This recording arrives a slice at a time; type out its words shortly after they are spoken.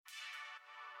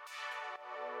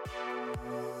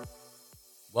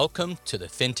Welcome to the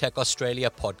FinTech Australia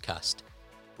podcast,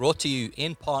 brought to you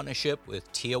in partnership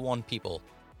with Tier 1 People,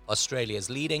 Australia's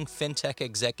leading FinTech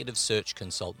executive search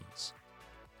consultants.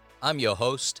 I'm your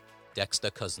host, Dexter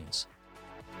Cousins.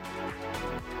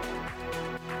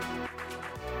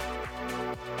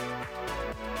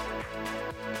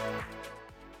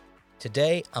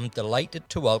 Today, I'm delighted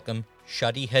to welcome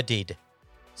Shadi Hadid,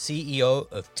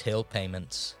 CEO of Till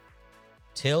Payments.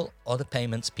 Till are the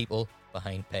payments people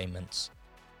behind payments,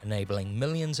 enabling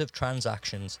millions of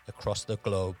transactions across the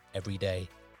globe every day.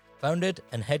 Founded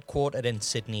and headquartered in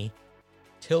Sydney,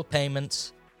 Till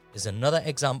Payments is another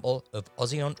example of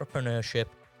Aussie entrepreneurship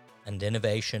and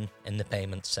innovation in the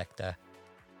payments sector.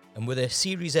 And with a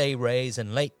Series A raise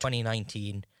in late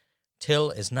 2019, Till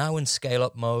is now in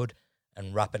scale-up mode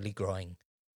and rapidly growing.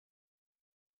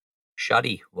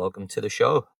 Shadi, welcome to the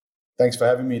show. Thanks for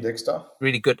having me, Dexter.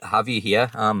 Really good to have you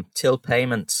here. Till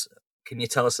Payments, can you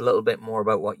tell us a little bit more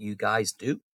about what you guys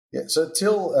do? Yeah, so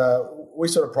Till, we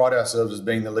sort of pride ourselves as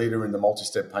being the leader in the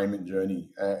multi-step payment journey.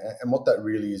 And what that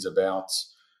really is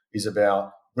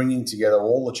about bringing together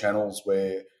all the channels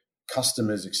where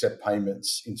customers accept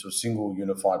payments into a single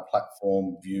unified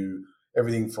platform view,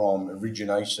 everything from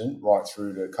origination right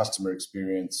through to customer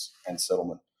experience and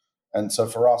settlement. And so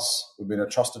for us, we've been a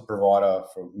trusted provider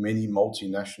for many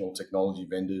multinational technology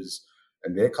vendors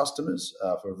and their customers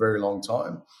for a very long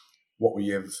time. What we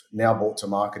have now brought to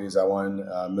market is our own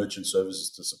merchant services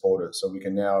to support it. So we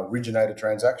can now originate a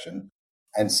transaction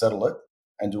and settle it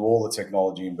and do all the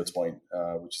technology in between,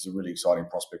 which is a really exciting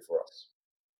prospect for us.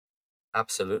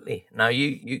 Absolutely. Now,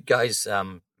 you guys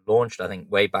launched, I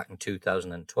think, way back in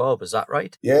 2012. Is that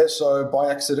right? Yeah, so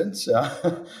by accident, I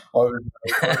was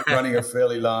running a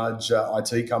fairly large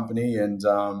IT company, and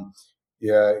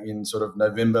in sort of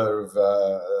November of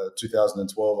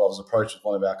 2012, I was approached with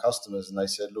one of our customers, and they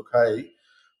said, "Look, hey,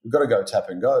 we've got to go tap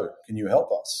and go. Can you help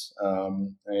us?"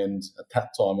 And at that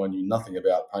time, I knew nothing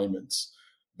about payments,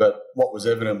 but what was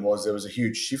evident was there was a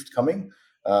huge shift coming.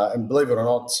 And believe it or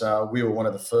not, we were one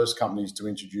of the first companies to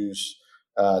introduce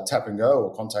tap and go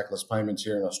or contactless payments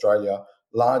here in Australia,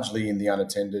 largely in the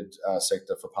unattended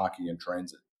sector for parking and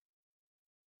transit.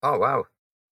 Oh, wow.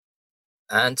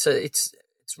 And so it's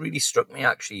really struck me,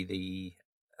 actually, the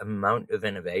amount of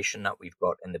innovation that we've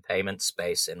got in the payment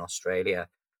space in Australia.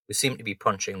 We seem to be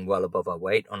punching well above our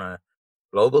weight on a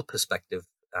global perspective,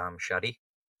 Shadi.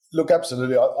 Look,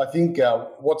 absolutely. I think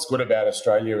what's good about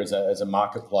Australia as a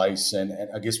marketplace, and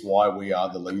I guess why we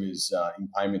are the leaders in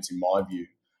payments, in my view.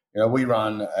 We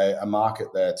run a market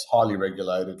that's highly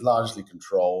regulated, largely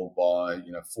controlled by,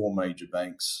 four major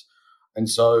banks. And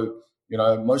so,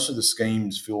 most of the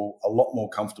schemes feel a lot more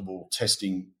comfortable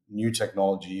testing new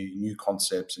technology, new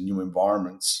concepts and new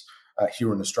environments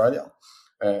here in Australia.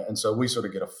 And so we sort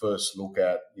of get a first look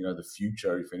at, the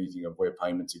future, if anything, of where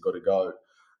payments have got to go.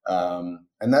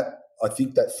 And that, I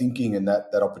think that thinking and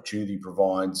that opportunity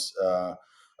provides a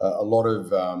lot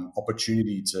of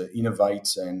opportunity to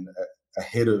innovate and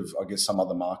ahead of, I guess, some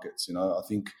other markets. I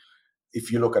think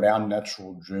if you look at our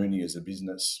natural journey as a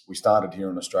business, we started here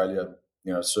in Australia,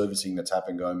 servicing the tap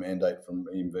and go mandate from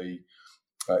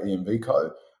EMV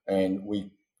Co. And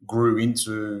we grew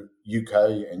into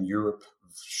UK and Europe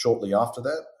shortly after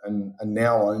that. And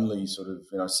now only sort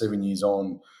of, 7 years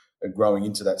on, growing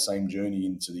into that same journey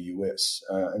into the US.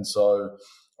 And so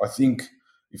I think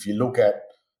if you look at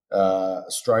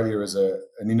Australia as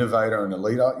an innovator and a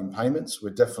leader in payments, we're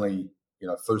definitely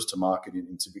first to market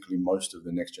in typically most of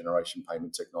the next generation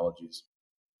payment technologies.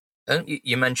 And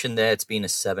you mentioned there it's been a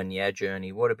 7-year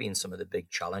journey. What have been some of the big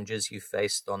challenges you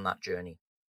faced on that journey?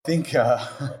 I think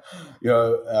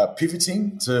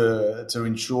pivoting to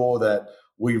ensure that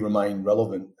we remain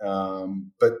relevant.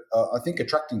 But I think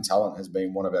attracting talent has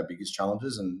been one of our biggest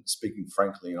challenges. And speaking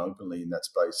frankly and openly in that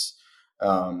space,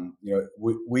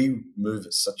 we move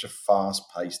at such a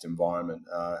fast-paced environment,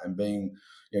 and being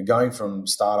going from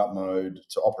startup mode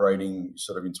to operating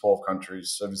sort of in 12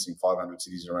 countries, servicing 500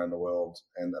 cities around the world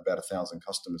and about 1,000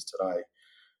 customers today,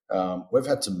 we've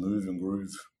had to move and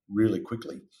groove really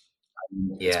quickly.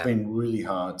 It's been really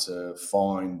hard to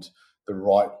find the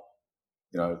right,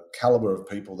 caliber of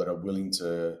people that are willing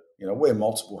to, wear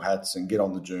multiple hats and get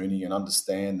on the journey and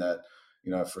understand that,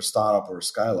 for a startup or a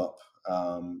scale up,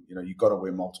 you've got to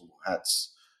wear multiple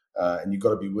hats, and you've got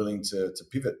to be willing to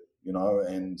pivot,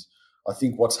 and I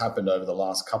think what's happened over the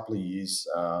last couple of years,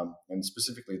 and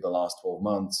specifically the last 12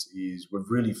 months, is we've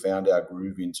really found our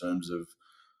groove in terms of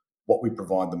what we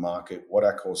provide the market, what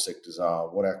our core sectors are,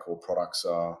 what our core products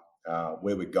are,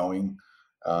 where we're going.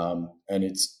 And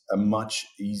it's a much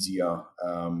easier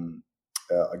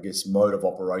I guess, mode of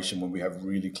operation when we have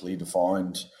really clear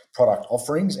defined product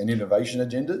offerings and innovation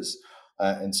agendas.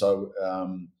 And so,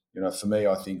 for me,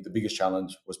 I think the biggest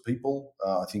challenge was people.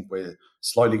 I think we're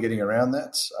slowly getting around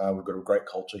that. We've got a great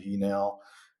culture here now.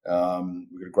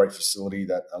 We've got a great facility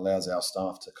that allows our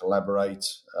staff to collaborate,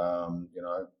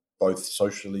 both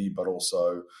socially, but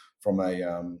also from a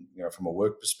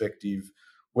work perspective.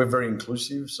 We're very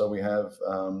inclusive, so we have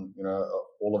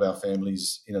all of our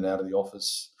families in and out of the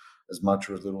office as much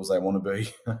or as little as they want to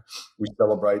be. We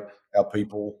celebrate our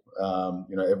people,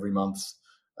 every month,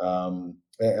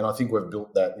 and I think we've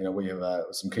built that. We have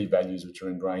some key values which are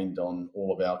ingrained on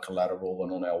all of our collateral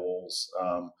and on our walls,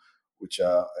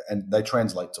 and they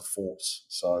translate to force.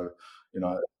 So,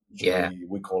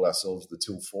 we call ourselves the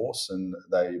Till Force, and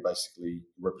they basically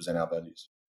represent our values.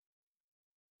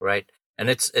 Right. And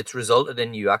it's resulted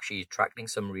in you actually attracting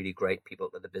some really great people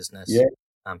to the business,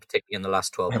 particularly in the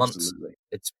last 12 months.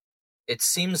 It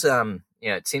seems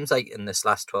like in this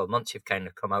last 12 months you've kind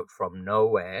of come out from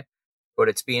nowhere, but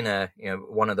it's been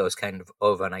one of those kind of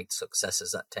overnight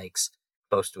successes that takes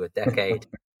close to a decade.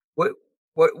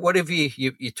 What have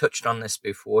you touched on this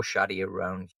before, Shadi,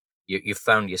 around you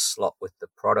found your slot with the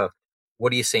product.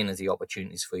 What are you seeing as the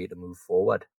opportunities for you to move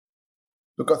forward?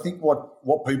 Look, I think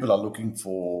what people are looking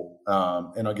for,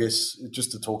 and I guess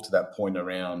just to talk to that point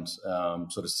around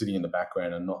sort of sitting in the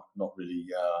background and not really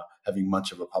having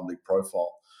much of a public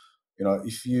profile.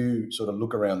 If you sort of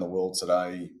look around the world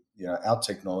today, our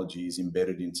technology is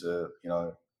embedded into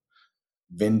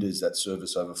vendors that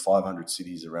service over 500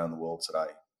 cities around the world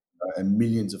today, and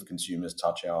millions of consumers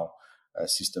touch our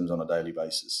systems on a daily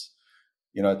basis.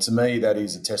 To me, that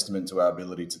is a testament to our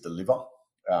ability to deliver.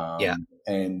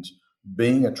 And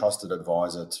being a trusted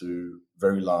advisor to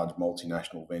very large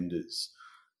multinational vendors,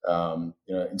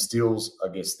 instills, I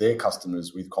guess, their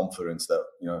customers with confidence that,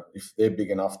 if they're big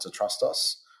enough to trust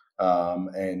us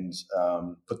and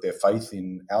put their faith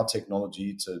in our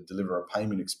technology to deliver a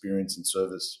payment experience and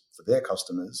service for their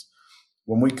customers,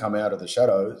 when we come out of the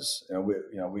shadows,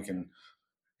 we can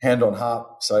hand on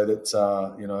heart say that,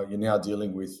 you're now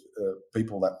dealing with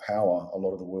people that power a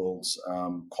lot of the world's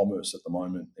commerce at the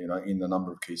moment, in a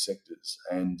number of key sectors.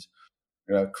 And,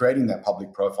 creating that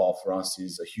public profile for us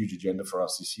is a huge agenda for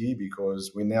us this year,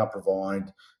 because we now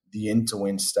provide the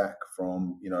end-to-end stack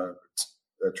from,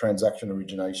 transaction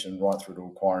origination right through to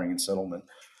acquiring and settlement.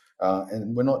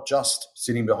 And we're not just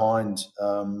sitting behind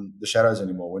the shadows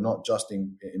anymore. We're not just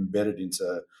embedded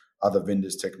into other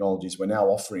vendors' technologies. We're now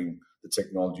offering the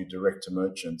technology direct to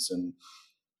merchants. And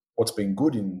what's been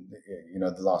good in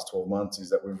the last 12 months is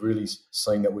that we've really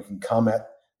seen that we can come at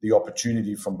the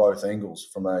opportunity from both angles,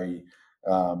 from a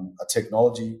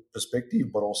technology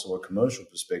perspective, but also a commercial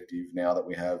perspective, now that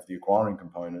we have the acquiring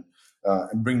component,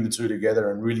 and bring the two together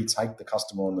and really take the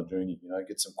customer on the journey,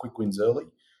 get some quick wins early,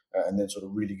 and then sort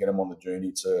of really get them on the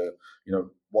journey to,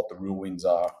 what the real wins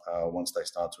are once they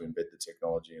start to embed the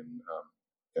technology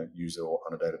and use it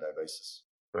on a day-to-day basis.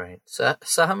 Right. So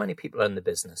how many people are in the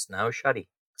business now, Shadi?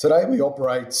 Today we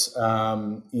operate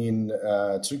in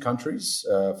 2 countries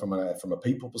from a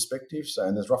people perspective,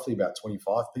 and there's roughly about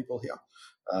 25 people here,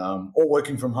 all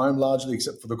working from home largely,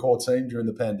 except for the core team during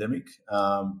the pandemic.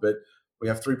 But we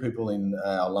have 3 people in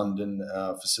our London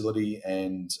facility,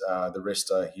 and the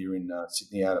rest are here in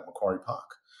Sydney out at Macquarie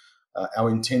Park. Our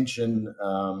intention,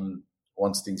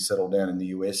 once things settle down in the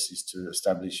US, is to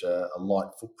establish a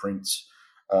light footprint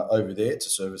over there to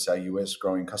service our US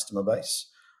growing customer base.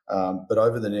 But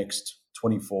over the next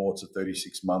 24 to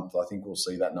 36 months, I think we'll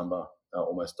see that number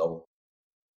almost double.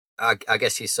 I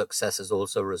guess your success has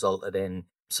also resulted in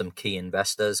some key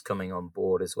investors coming on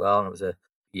board as well. And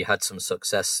you had some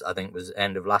success, I think it was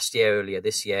end of last year, earlier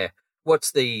this year.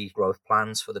 What's the growth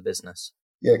plans for the business?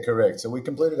 Yeah, correct. So we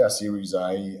completed our Series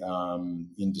A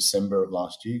in December of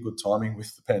last year. Good timing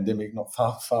with the pandemic, not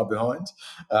far behind.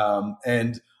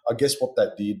 And I guess what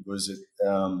that did was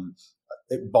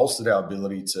it bolstered our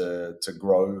ability to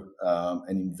grow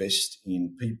and invest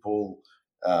in people,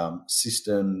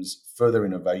 systems, further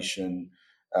innovation,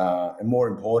 and more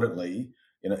importantly,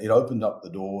 it opened up the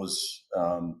doors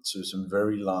to some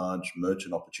very large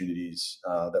merchant opportunities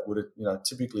that would have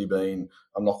typically been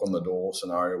a knock on the door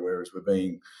scenario, whereas we're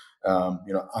being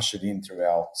ushered in through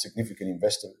our significant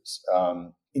investors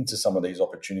into some of these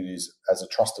opportunities as a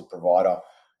trusted provider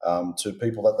to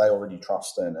people that they already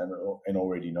trust and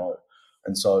already know.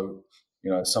 And so,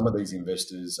 some of these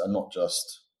investors are not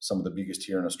just some of the biggest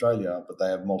here in Australia, but they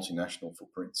have multinational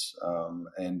footprints.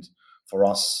 And for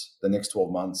us, the next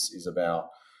 12 months is about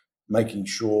making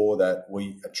sure that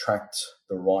we attract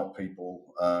the right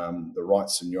people, the right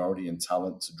seniority and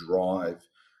talent to drive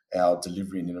our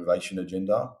delivery and innovation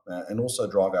agenda, and also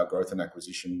drive our growth and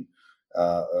acquisition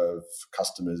of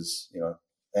customers,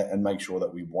 and make sure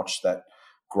that we watch that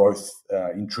growth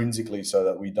intrinsically, so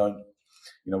that we don't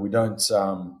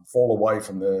fall away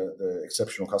from the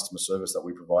exceptional customer service that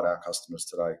we provide our customers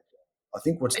today. I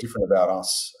think what's different about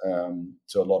us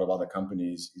to a lot of other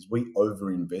companies is we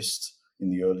overinvest in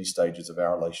the early stages of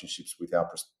our relationships with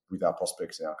our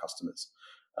prospects and our customers.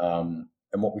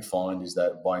 And what we find is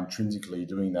that by intrinsically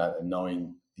doing that and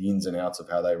knowing the ins and outs of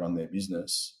how they run their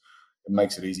business, it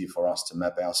makes it easier for us to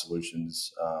map our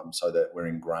solutions so that we're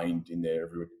ingrained in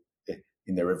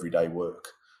their everyday work,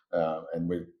 and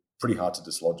we're pretty hard to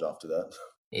dislodge after that.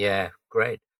 Yeah,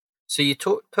 great. So you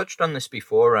touched on this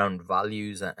before around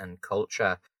values and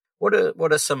culture. What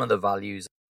are some of the values?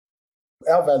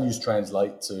 Our values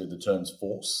translate to the terms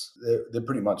FORCE. They're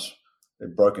pretty much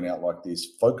broken out like this: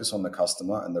 focus on the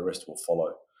customer and the rest will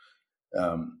follow.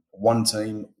 One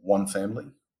team, one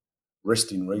family.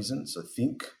 Rest in reason, so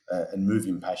think, and move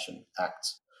in passion,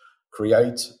 act.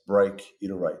 Create, break,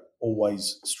 iterate.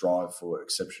 Always strive for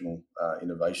exceptional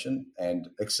innovation, and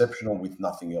exceptional with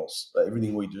nothing else.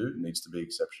 Everything we do needs to be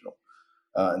exceptional.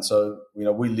 And so,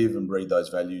 we live and breathe those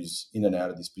values in and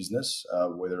out of this business,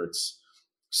 whether it's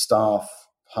staff,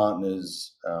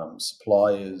 partners,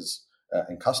 suppliers,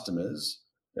 and customers.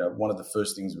 One of the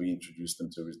first things we introduce them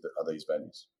to are these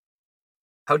values.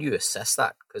 How do you assess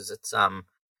that? Because it's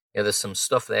there's some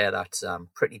stuff there that's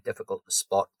pretty difficult to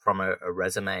spot from a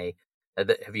resume.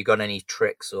 Have you got any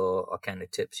tricks or kind of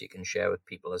tips you can share with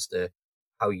people as to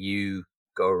how you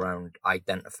go around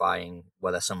identifying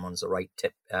whether someone's the right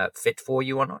fit for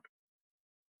you or not?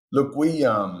 Look, we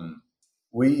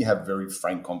have very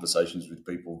frank conversations with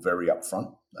people very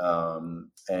upfront,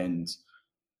 and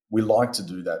we like to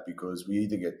do that because we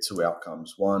either get two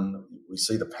outcomes. One, we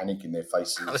see the panic in their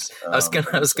faces. I was going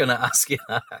to ask you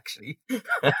that, actually. We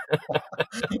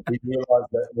realise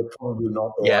that we're probably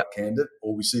not the right candidate,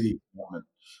 or we see the excitement.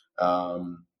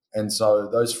 And so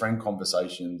those frank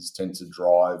conversations tend to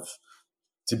drive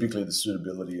typically the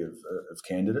suitability of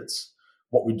candidates.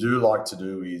 What we do like to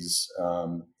do is,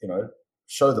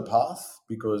 show the path,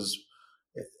 because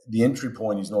the entry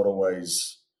point is not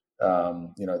always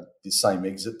the same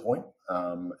exit point.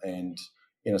 And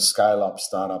in a scale-up,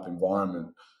 startup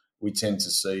environment, we tend to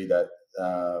see that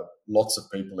lots of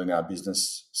people in our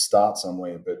business start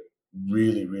somewhere, but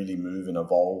really, really move and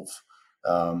evolve,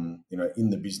 in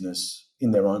the business,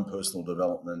 in their own personal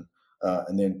development,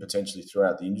 and then potentially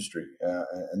throughout the industry.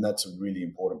 And that's a really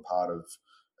important part of,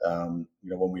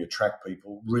 when we attract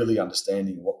people, really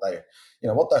understanding what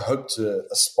they hope to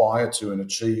aspire to and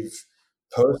achieve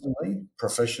personally,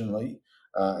 professionally,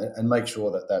 and make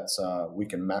sure that we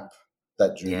can map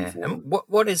that journey for them. And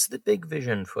what is the big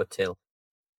vision for Till?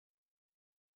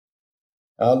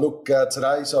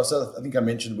 Today, so I think I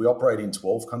mentioned we operate in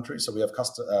 12 countries. So we have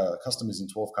customers in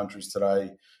 12 countries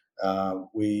today.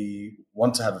 We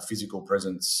want to have a physical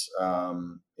presence,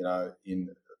 in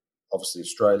obviously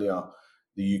Australia,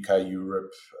 the UK,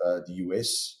 Europe, the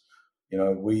US.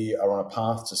 We are on a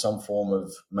path to some form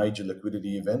of major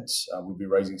liquidity events. We'll be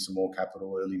raising some more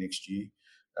capital early next year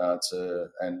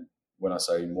and when I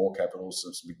say more capital,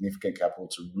 some significant capital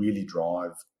to really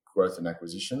drive growth and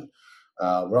acquisition.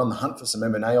 We're on the hunt for some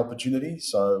M&A opportunities.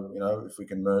 So, if we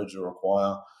can merge or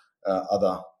acquire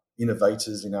other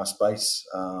innovators in our space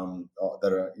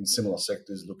that are in similar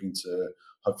sectors looking to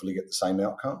hopefully get the same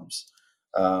outcomes.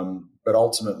 But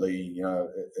ultimately,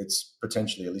 it's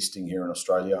potentially a listing here in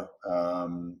Australia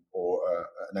or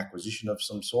an acquisition of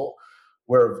some sort.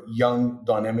 We're a young,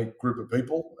 dynamic group of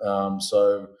people.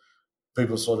 So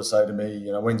people sort of say to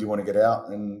me, when do you want to get out?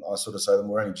 And I sort of say to them,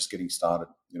 we're only just getting started,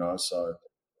 so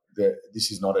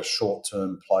this is not a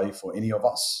short-term play for any of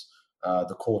us.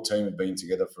 The core team have been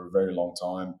together for a very long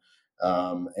time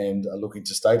and are looking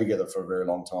to stay together for a very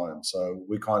long time. So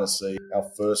we kind of see our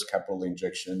first capital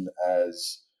injection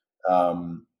as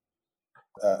an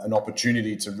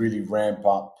opportunity to really ramp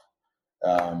up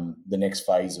the next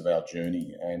phase of our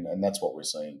journey. And that's what we're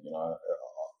seeing. I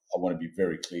want to be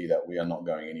very clear that we are not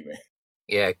going anywhere.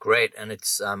 Yeah, great. And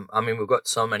it's, we've got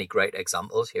so many great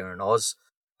examples here in Oz.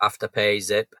 Afterpay,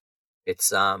 Zip. It's,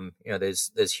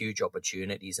 there's huge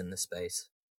opportunities in this space.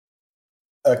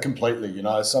 Completely.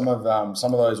 Some of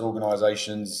those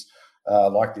organisations,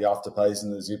 like the Afterpays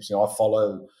and the Zips, I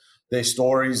follow their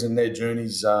stories and their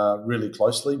journeys really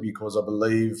closely, because I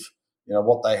believe,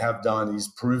 what they have done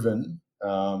is proven,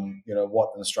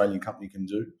 what an Australian company can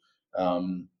do,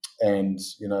 and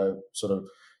sort of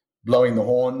blowing the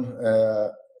horn,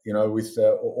 with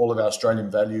all of our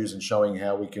Australian values and showing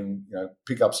how we can,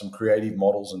 pick up some creative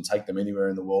models and take them anywhere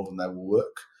in the world and they will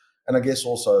work. And I guess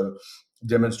also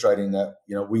demonstrating that,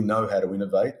 we know how to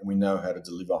innovate and we know how to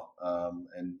deliver.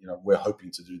 And we're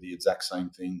hoping to do the exact same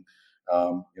thing,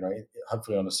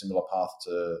 hopefully on a similar path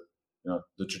to,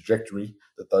 the trajectory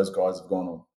that those guys have gone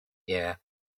on. Yeah,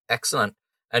 excellent.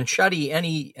 And Shadi,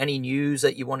 any news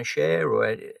that you want to share,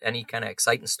 or any kind of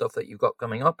exciting stuff that you've got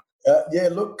coming up?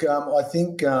 I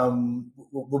think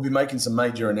we'll be making some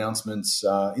major announcements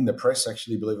in the press,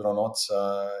 actually, believe it or not,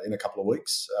 in a couple of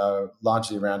weeks,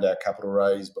 largely around our capital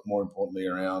raise, but more importantly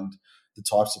around the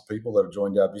types of people that have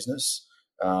joined our business.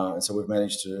 And so we've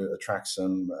managed to attract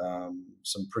some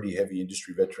pretty heavy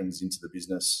industry veterans into the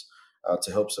business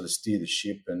to help sort of steer the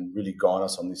ship and really guide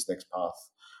us on this next path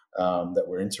that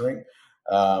we're entering.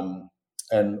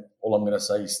 And all I'm going to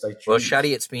say is stay tuned. Well,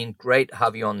 Shadi, it's been great to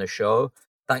have you on the show.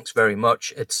 Thanks very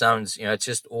much. It sounds, it's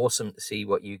just awesome to see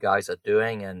what you guys are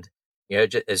doing. And,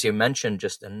 as you mentioned,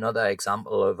 just another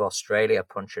example of Australia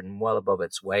punching well above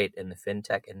its weight in the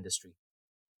fintech industry.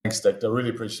 Thanks, Dexter. I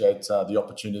really appreciate the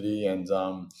opportunity, and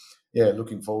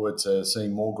looking forward to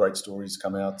seeing more great stories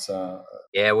come out.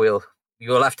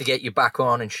 We'll have to get you back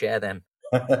on and share them.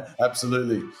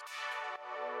 Absolutely.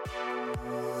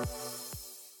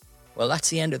 Well, that's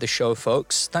the end of the show,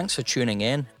 folks. Thanks for tuning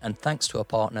in, and thanks to our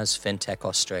partners, FinTech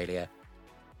Australia.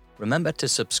 Remember to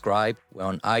subscribe. We're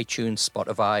on iTunes,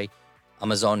 Spotify,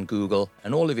 Amazon, Google,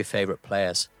 and all of your favorite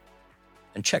players.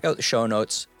 And check out the show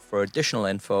notes for additional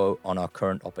info on our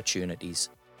current opportunities.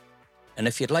 And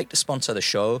if you'd like to sponsor the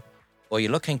show, or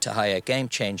you're looking to hire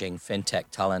game-changing FinTech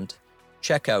talent,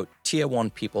 check out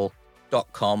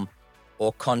tier1people.com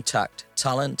or contact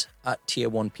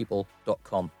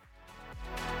talent@tier1people.com.